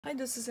Hi,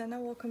 this is Anna.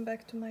 Welcome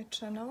back to my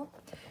channel.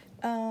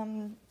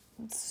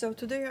 So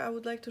today I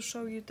would like to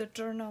show you the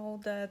journal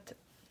that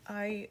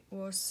I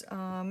was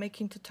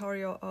making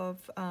tutorial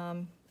of.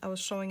 I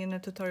was showing in a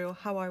tutorial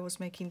how I was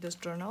making this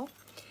journal.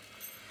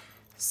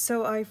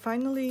 So I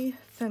finally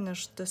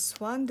finished this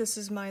one. This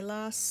is my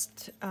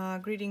last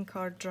greeting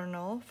card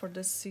journal for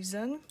this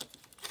season.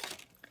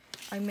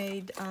 I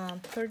made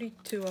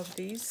 32 of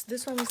these.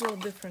 This one is a little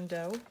different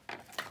though.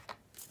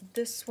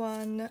 This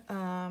one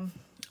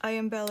I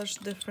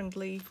embellished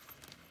differently,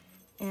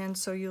 and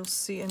so you'll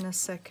see in a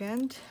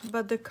second.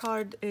 But the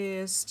card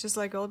is just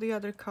like all the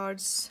other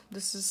cards.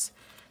 This is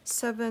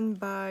 7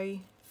 by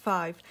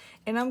 5,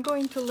 and I'm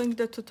going to link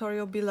the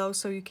tutorial below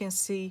so you can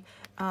see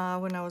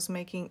how I was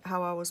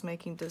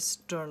making this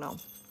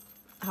journal,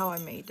 how I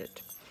made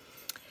it.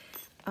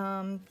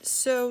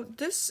 So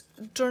this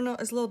journal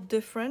is a little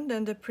different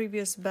than the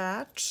previous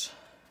batches,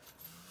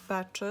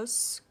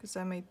 because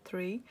I made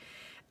 3.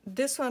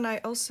 This one I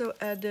also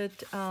added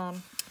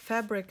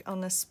fabric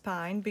on the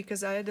spine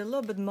because I had a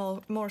little bit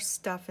more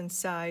stuff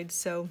inside,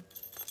 so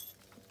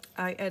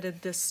I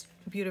added this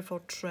beautiful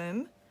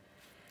trim,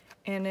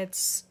 and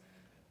it's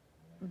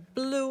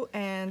blue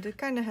and it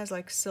kind of has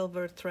like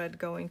silver thread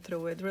going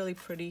through it, really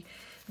pretty.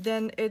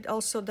 Then it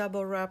also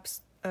double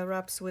wraps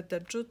with the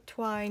jute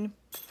twine,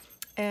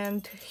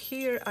 and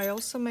here I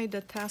also made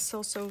a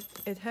tassel, so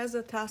it has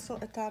a tassel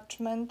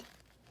attachment.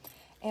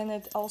 And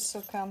it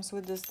also comes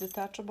with this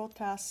detachable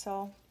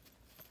tassel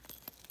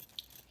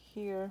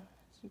here,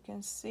 as you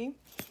can see.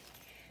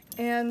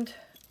 And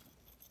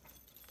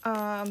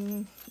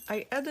I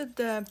added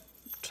the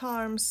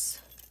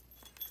charms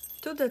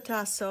to the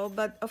tassel,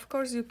 but of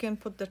course you can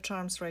put the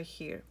charms right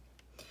here,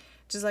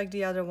 just like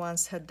the other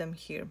ones had them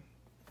here.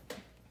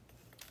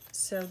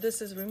 So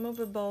this is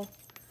removable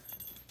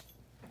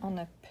on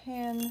a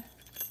pin,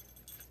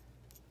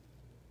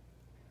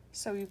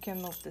 so you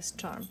can move this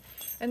charm.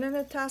 And then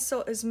the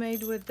tassel is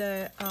made with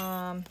the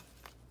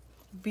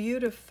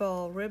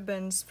beautiful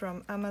ribbons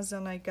from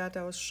Amazon I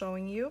was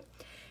showing you.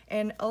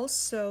 And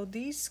also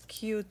these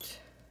cute,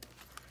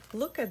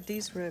 look at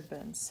these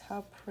ribbons,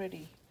 how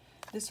pretty.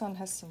 This one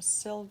has some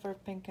silver,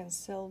 pink and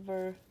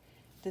silver.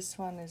 This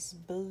one is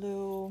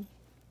blue.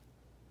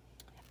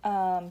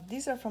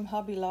 These are from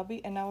Hobby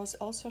Lobby, and I was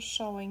also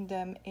showing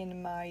them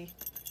in my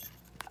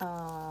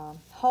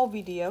haul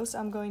videos.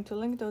 I'm going to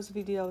link those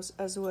videos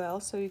as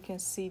well so you can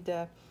see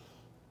the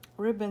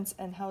ribbons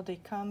and how they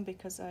come,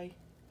 because I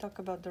talk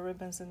about the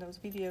ribbons in those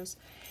videos.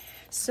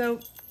 So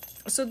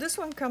this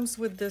one comes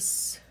with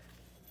this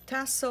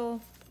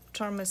tassel.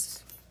 Charm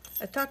is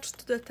attached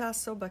to the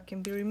tassel but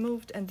can be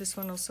removed, and this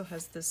one also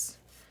has this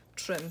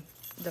trim,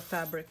 the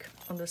fabric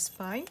on the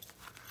spine.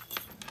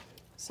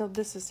 So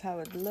this is how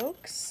it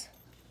looks,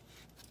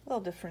 a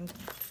little different.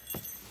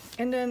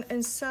 And then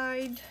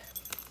inside,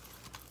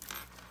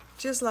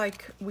 just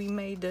like we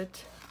made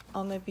it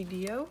on the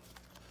video,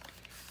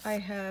 I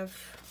have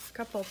a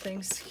couple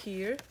things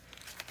here.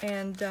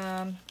 And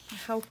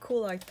how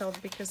cool I thought,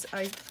 because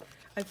I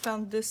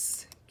found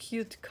this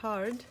cute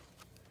card,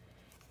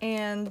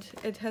 and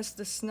it has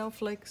the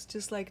snowflakes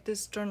just like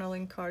this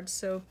journaling card,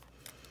 so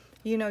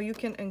you know you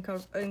can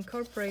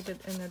incorporate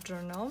it in a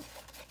journal.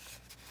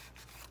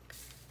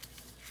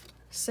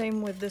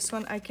 Same with this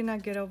one. I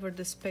cannot get over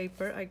this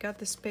paper. I got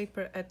this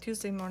paper at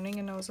Tuesday morning,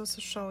 and I was also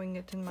showing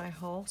it in my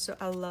haul, so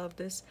I love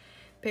this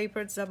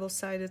paper. It's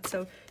double-sided,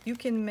 so you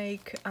can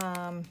make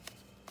a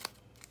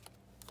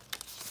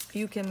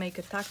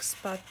tack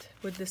spot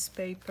with this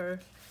paper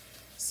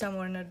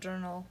somewhere in a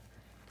journal,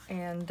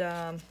 and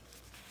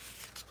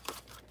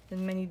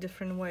in many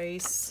different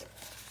ways.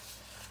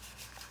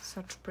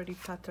 Such pretty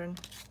pattern.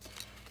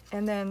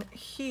 And then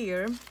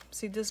here,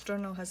 see, this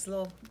journal has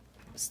little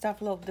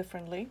stuff a little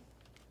differently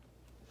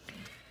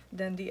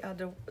than the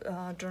other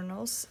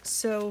journals.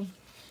 So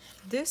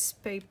this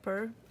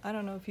paper, I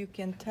don't know if you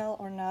can tell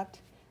or not,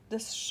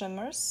 this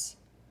shimmers.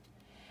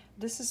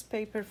 This is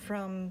paper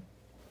from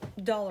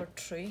Dollar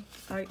Tree.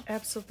 I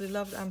absolutely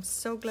love it. I'm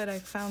so glad I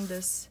found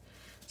this.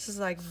 This is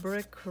like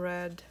brick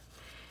red.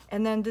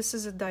 And then this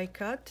is a die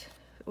cut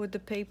with the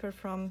paper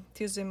from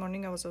Tuesday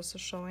morning I was also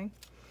showing.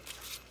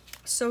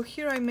 So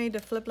here I made a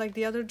flip. Like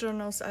the other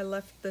journals, I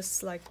left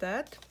this like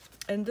that.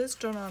 And this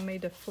journal I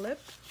made a flip.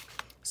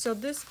 So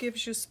this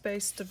gives you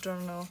space to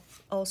journal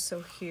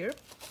also here.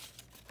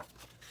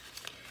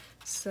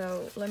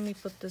 So let me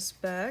put this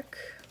back.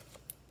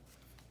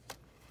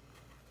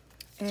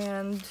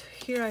 And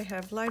here I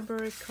have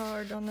library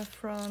card on the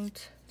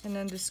front, and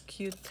then this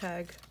cute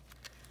tag,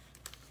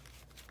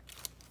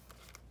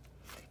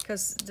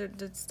 because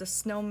it's the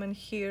snowman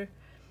here,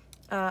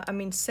 I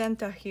mean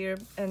Santa here,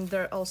 and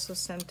they're also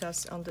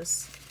Santas on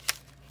this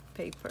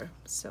paper,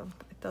 so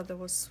I thought that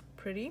was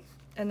pretty.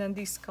 And then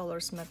these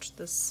colors match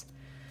this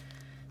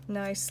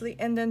nicely.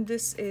 And then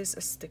this is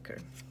a sticker.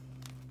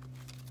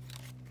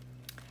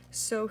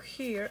 So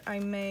here I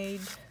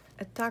made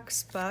a tack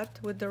spot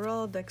with the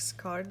Rolodex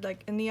card.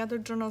 Like in the other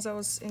journals I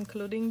was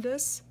including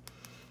this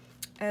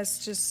as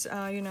just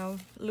you know,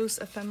 loose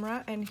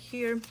ephemera, and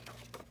here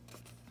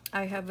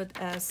I have it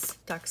as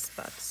tuck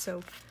spot, so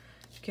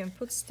you can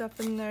put stuff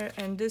in there.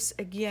 And this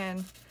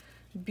again,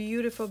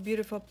 beautiful,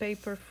 beautiful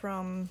paper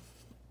from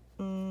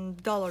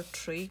Dollar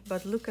Tree,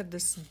 but look at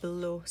this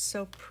blue,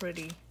 so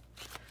pretty,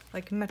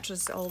 like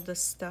matches all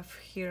this stuff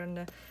here,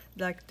 and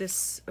like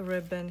this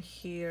ribbon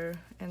here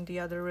and the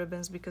other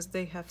ribbons, because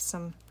they have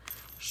some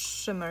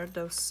shimmer,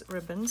 those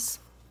ribbons.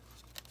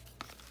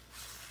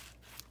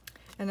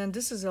 And then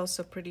this is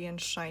also pretty and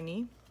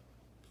shiny,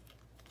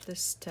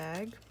 this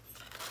tag.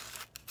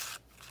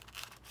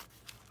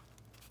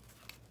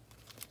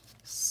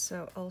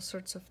 So all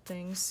sorts of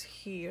things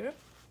here.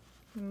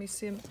 Let me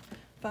see if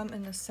I'm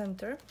in the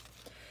center.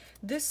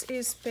 This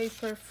is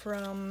paper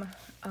from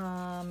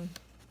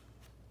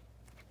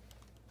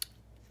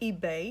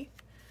eBay,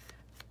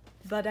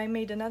 but I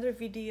made another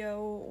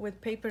video with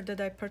paper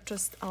that I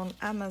purchased on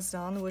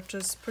Amazon, which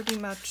is pretty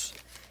much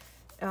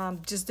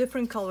just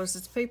different colors.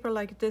 It's paper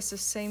like this, the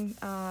same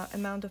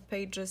amount of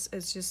pages,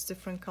 it's just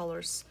different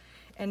colors.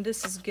 And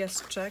this is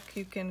guess check.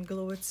 You can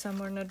glue it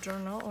somewhere in a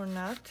journal or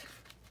not.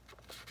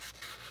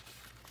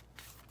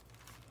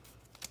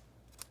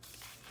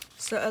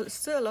 So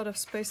still a lot of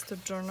space to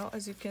journal,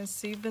 as you can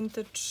see.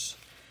 Vintage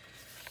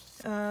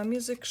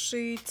music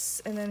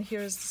sheets, and then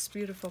here's this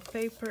beautiful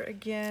paper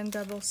again,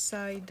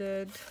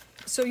 double-sided.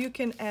 So you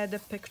can add a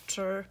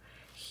picture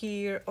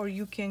here, or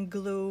you can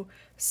glue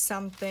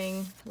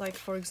something, like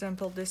for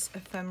example this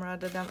ephemera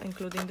that I'm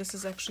including. This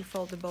is actually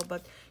foldable,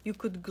 but you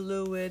could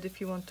glue it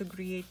if you want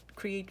to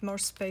create more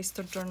space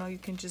to journal. You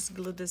can just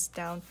glue this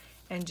down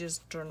and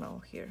just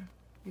journal here.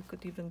 You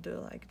could even do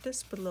it like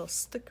this, put a little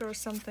sticker or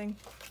something.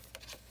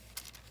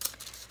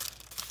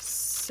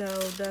 So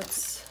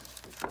that's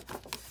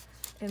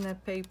in a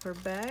paper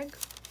bag.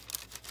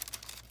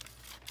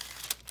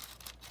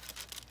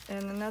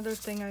 And another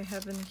thing I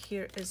have in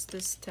here is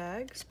this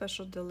tag,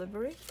 special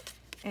delivery,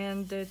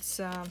 and it's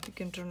you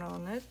can journal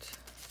on it,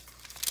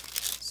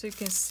 so you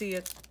can see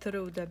it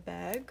through the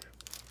bag.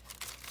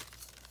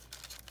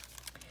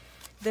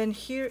 Then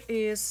here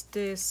is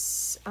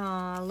this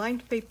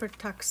lined paper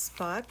tuck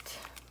spot,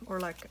 or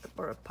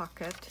a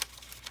pocket,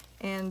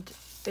 and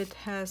it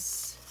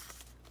has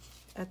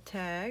a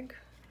tag,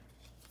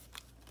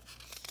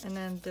 and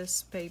then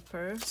this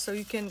paper. So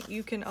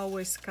you can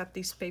always cut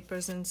these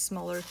papers in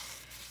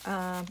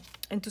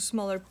into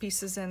smaller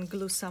pieces and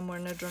glue somewhere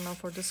in a journal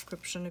for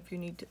description if you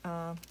need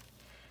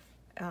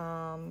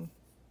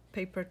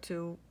paper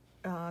to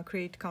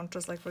create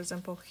contrast. Like for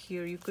example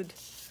here, you could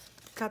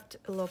cut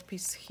a little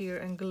piece here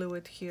and glue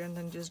it here, and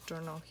then just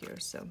journal here.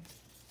 So,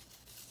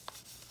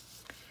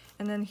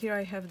 and then here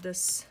I have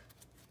this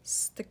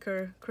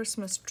sticker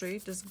Christmas tree,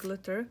 this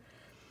glitter,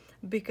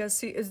 because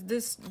see,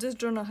 this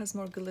journal has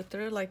more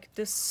glitter, like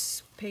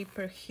this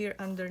paper here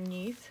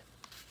underneath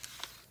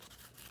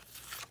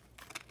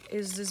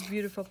is this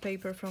beautiful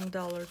paper from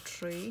Dollar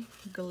Tree,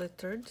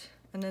 glittered,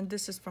 and then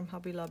this is from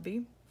Hobby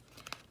Lobby.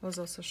 I was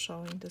also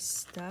showing this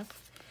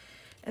stuff.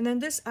 And then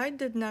this, I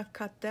did not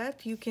cut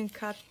that. You can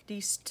cut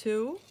these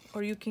two,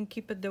 or you can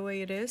keep it the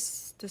way it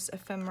is, this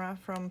ephemera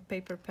from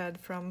paper pad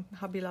from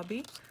Hobby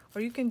Lobby,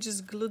 or you can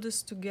just glue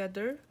this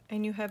together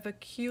and you have a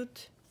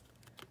cute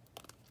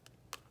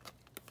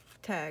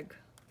tag.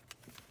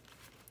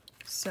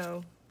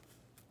 So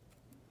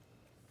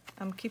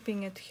I'm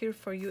keeping it here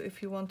for you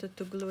if you wanted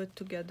to glue it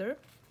together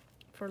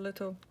for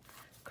little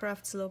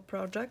crafts, little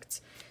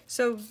projects.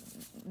 So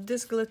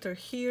this glitter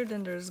here,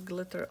 then there's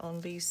glitter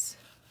on these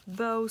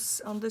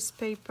bows on this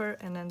paper,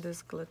 and then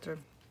this glitter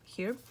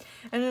here,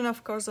 and then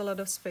of course a lot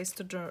of space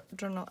to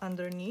journal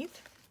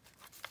underneath.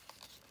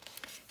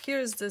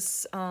 Here's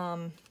this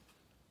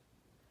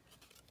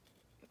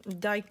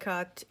die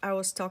cut. I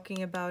was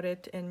talking about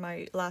it in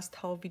my last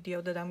haul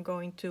video that I'm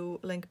going to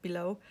link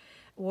below.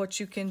 What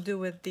you can do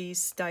with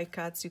these die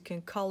cuts, you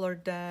can color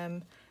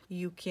them,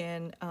 you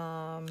can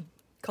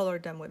color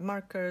them with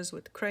markers,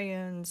 with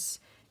crayons,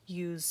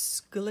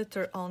 use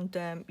glitter on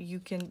them. You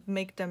can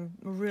make them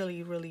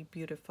really, really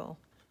beautiful.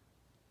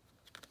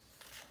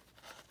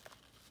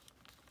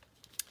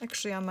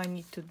 Actually, I might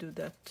need to do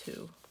that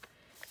too.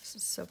 This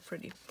is so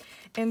pretty.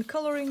 And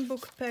coloring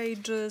book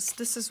pages,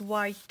 this is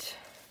white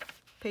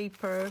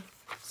paper,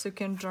 so you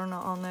can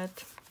journal on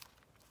it.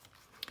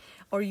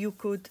 Or you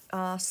could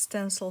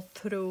stencil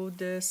through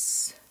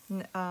this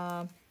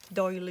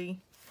doily.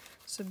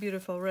 It's a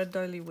beautiful red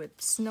doily with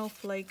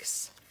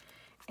snowflakes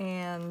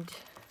and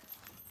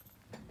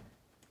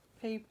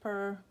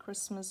paper,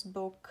 Christmas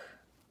book.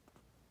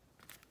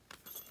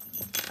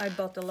 I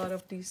bought a lot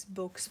of these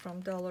books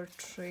from Dollar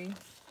Tree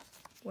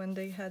when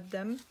they had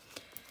them.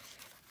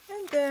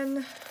 And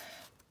then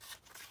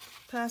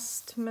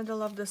past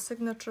middle of the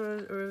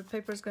signature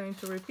paper is going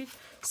to repeat.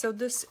 So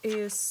this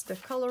is the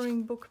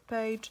coloring book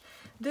page.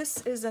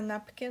 This is a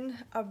napkin.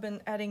 I've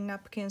been adding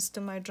napkins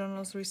to my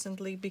journals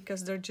recently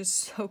because they're just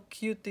so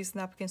cute, these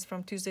napkins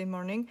from Tuesday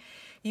morning.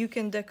 You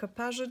can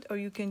decoupage it, or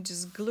you can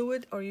just glue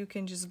it, or you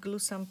can just glue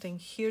something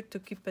here to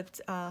keep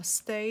it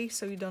stay,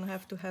 so you don't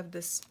have to have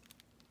this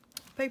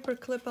paper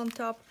clip on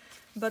top.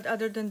 But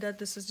other than that,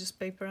 this is just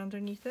paper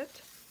underneath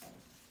it.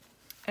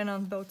 and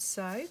on both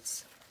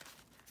sides.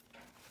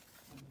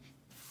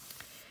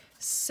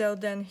 So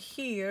then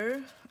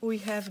here we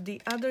have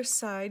the other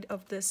side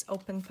of this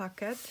open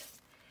pocket,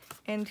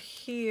 and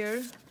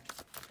here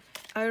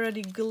I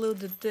already glued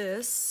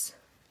this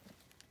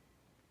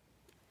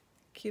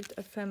cute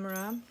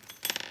ephemera,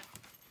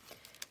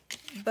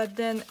 but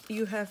then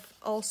you have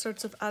all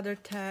sorts of other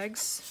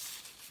tags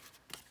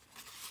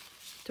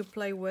to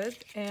play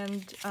with,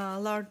 and a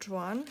large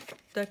one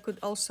that could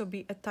also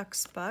be a tuck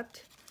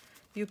spot.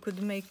 You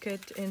could make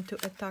it into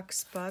a tuck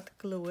spot,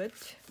 glue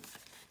it.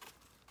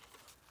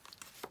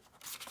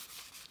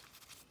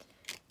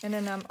 And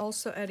then I'm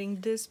also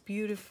adding this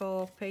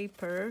beautiful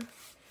paper,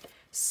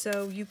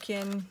 so you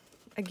can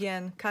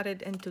again cut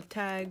it into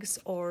tags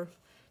or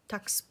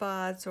tuck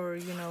spots, or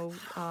you know,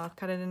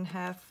 cut it in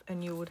half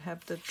and you would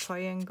have the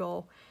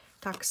triangle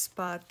tuck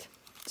spot.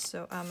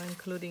 So I'm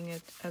including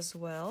it as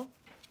well.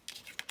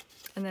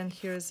 And then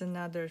here's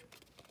another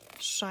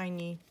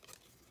shiny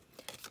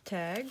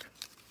tag.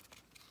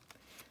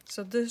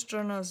 So this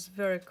journal is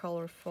very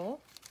colorful.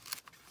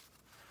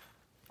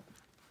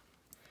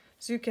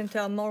 So you can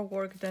tell, more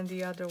work than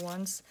the other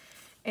ones.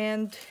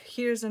 And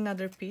here's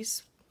another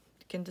piece.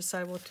 You can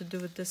decide what to do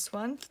with this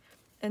one.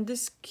 And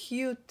this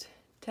cute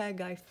tag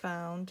I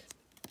found,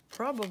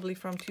 probably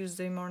from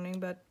Tuesday Morning,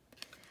 but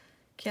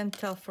can't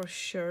tell for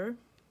sure.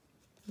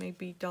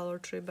 Maybe Dollar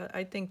Tree, but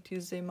I think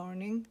Tuesday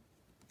Morning.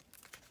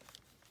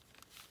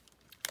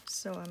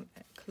 So I'm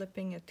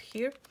clipping it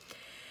here.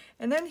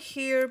 And then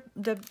here,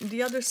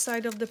 the other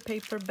side of the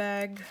paper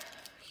bag,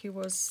 here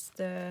was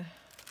the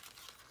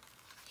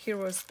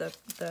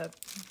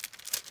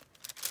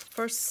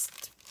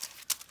first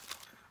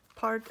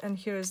part, and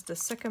here's the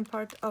second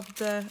part of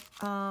the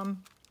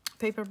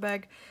paper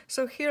bag.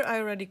 So here I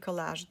already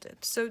collaged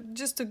it. So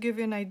just to give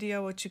you an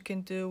idea what you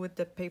can do with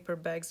the paper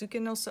bags, you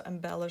can also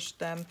embellish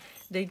them.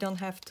 They don't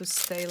have to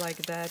stay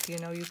like that, you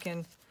know, you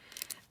can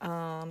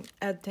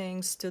add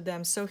things to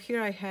them. So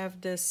here I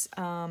have this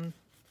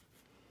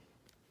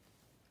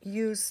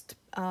used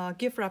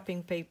gift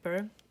wrapping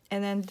paper,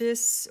 and then there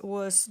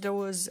was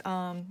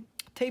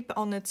tape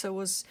on it,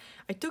 so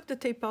I took the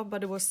tape off,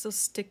 but it was still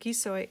sticky,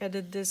 so I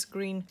added this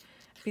green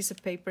piece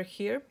of paper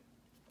here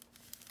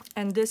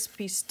and this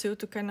piece too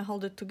to kind of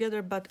hold it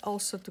together, but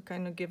also to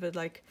kind of give it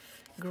like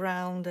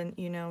ground, and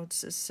you know,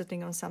 it's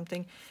sitting on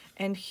something.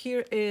 And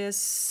here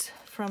is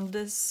from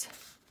this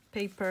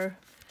paper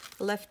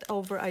left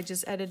over, I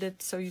just added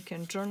it so you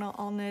can journal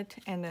on it.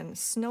 And then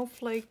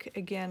snowflake,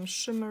 again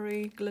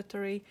shimmery,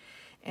 glittery,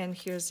 and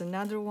here's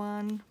another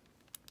one.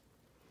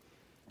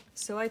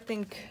 So I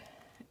think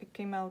it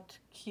came out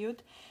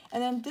cute.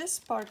 And then this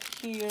part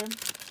here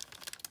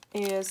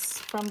is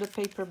from the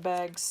paper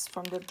bags,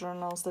 from the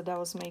journals that I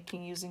was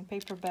making using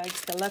paper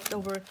bags. The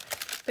leftover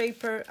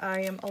paper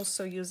I am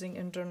also using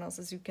in journals,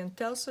 as you can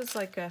tell. So it's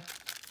like a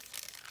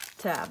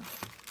tab.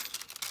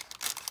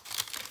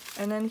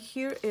 And then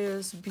here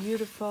is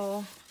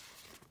beautiful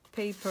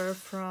paper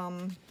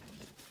from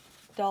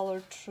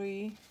Dollar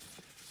Tree,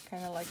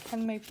 kind of like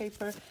handmade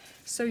paper.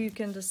 So you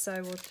can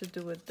decide what to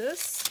do with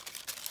this.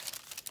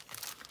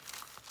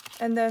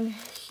 And then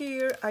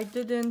here I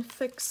didn't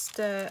fix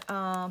the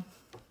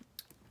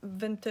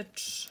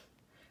vintage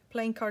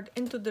playing card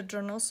into the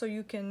journal, so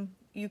you can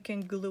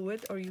glue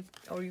it, or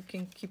you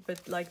can keep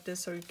it like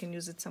this, or you can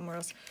use it somewhere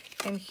else.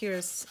 And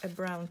here's a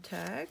brown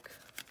tag,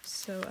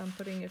 so I'm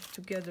putting it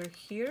together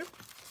here.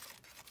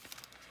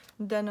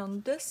 Then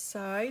on this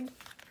side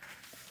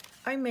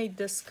I made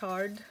this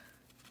card.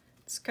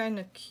 It's kind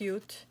of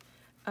cute.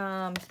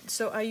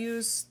 So I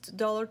used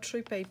Dollar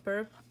Tree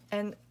paper,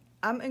 and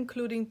I'm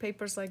including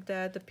papers like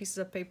that, the pieces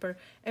of paper,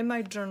 in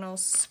my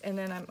journals, and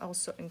then I'm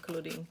also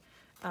including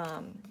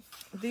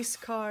these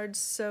cards.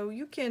 So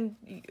you can,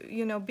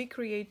 you know, be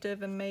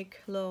creative and make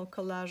little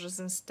collages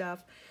and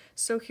stuff.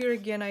 So here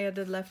again I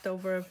added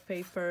leftover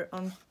paper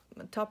on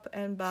top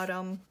and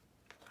bottom,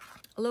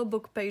 a little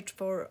book page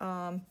for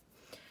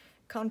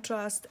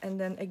contrast, and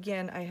then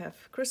again I have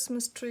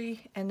Christmas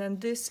tree, and then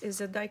this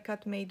is a die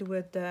cut made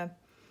with the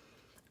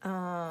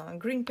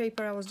green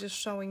paper I was just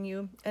showing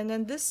you. And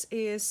then this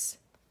is,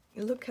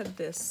 look at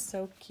this,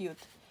 so cute.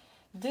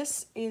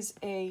 This is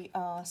a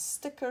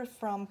sticker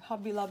from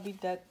Hobby Lobby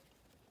that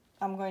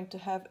I'm going to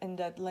have in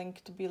that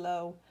linked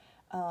below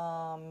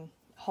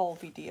haul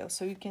video,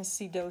 so you can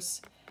see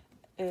those,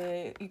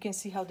 you can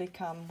see how they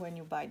come when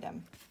you buy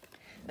them.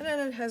 And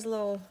then it has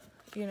little,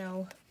 you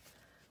know,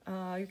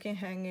 you can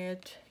hang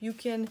it, you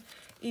can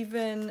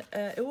even,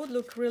 it would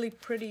look really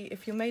pretty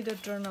if you made a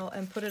journal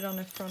and put it on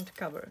a front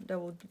cover. That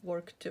would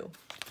work too.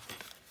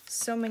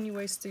 So many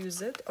ways to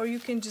use it. Or you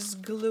can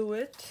just glue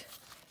it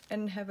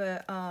and have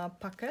a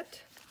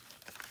pocket.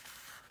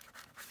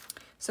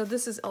 So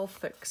this is all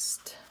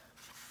fixed.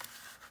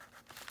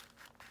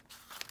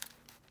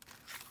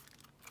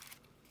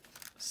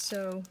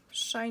 So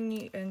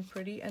shiny and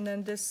pretty. And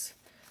then this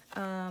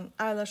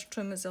eyelash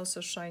trim is also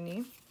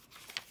shiny.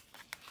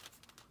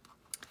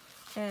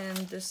 And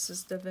this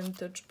is the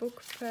vintage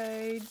book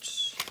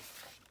page.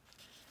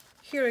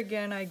 Here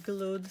again I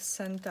glued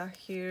Santa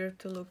here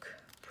to look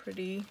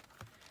pretty.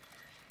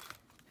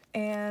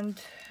 And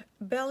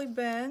belly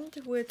band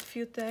with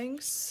few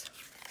things.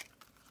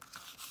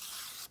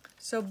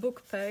 So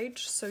book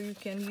page, so you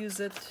can use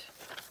it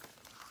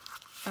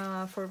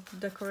for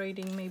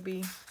decorating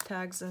maybe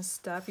tags and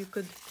stuff. You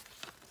could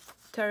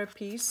tear a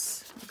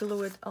piece,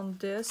 glue it on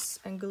this,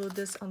 and glue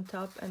this on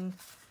top, and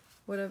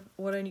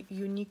what a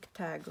unique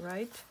tag,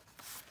 right?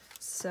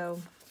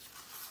 So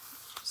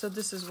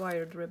this is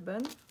wired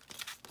ribbon.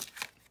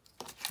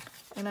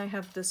 And I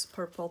have this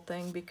purple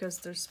thing because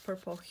there's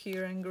purple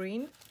here and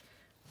green.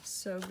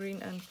 So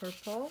green and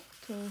purple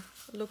to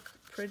look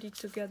pretty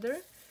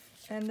together.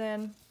 And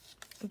then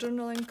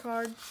journaling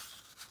card.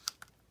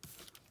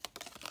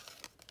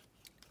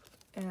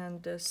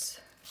 And this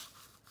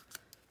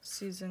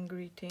season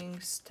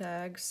greetings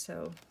tag.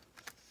 So,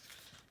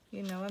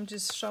 you know, I'm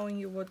just showing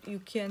you what you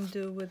can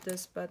do with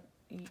this, but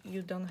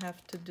you don't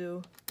have to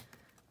do,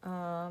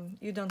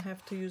 you don't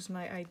have to use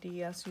my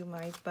ideas, you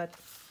might, but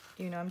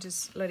you know, I'm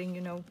just letting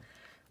you know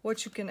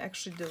what you can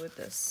actually do with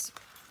this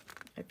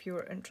if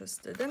you're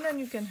interested. And then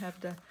you can have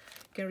you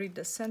can read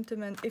the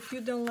sentiment. If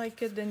you don't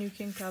like it, then you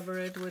can cover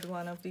it with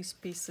one of these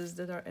pieces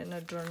that are in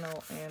a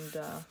journal,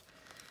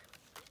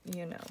 and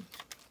you know.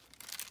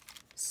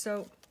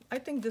 So I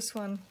think this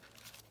one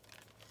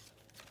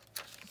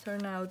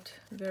turned out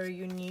very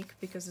unique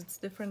because it's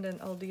different than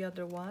all the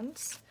other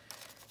ones.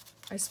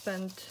 I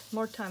spent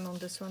more time on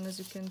this one, as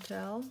you can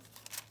tell.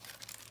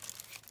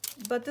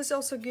 But this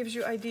also gives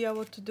you idea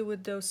what to do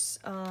with those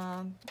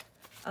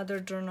other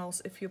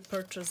journals if you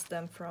purchase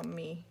them from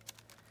me.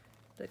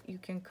 That you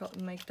can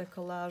make the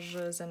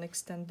collages and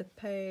extend the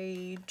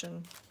page,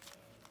 and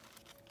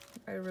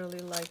I really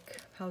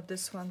like how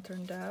this one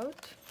turned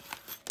out.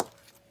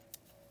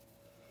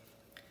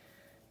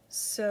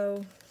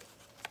 So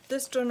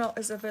this journal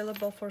is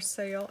available for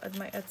sale at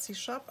my Etsy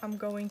shop. I'm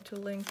going to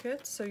link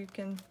it so you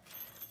can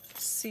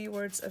see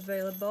where it's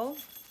available.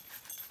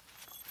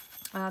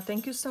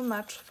 Thank you so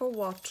much for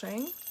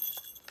watching.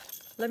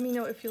 Let me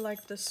know if you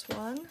like this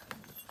one.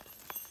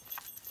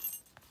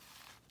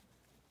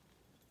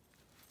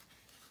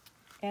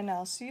 And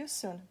I'll see you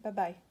soon.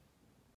 Bye-bye.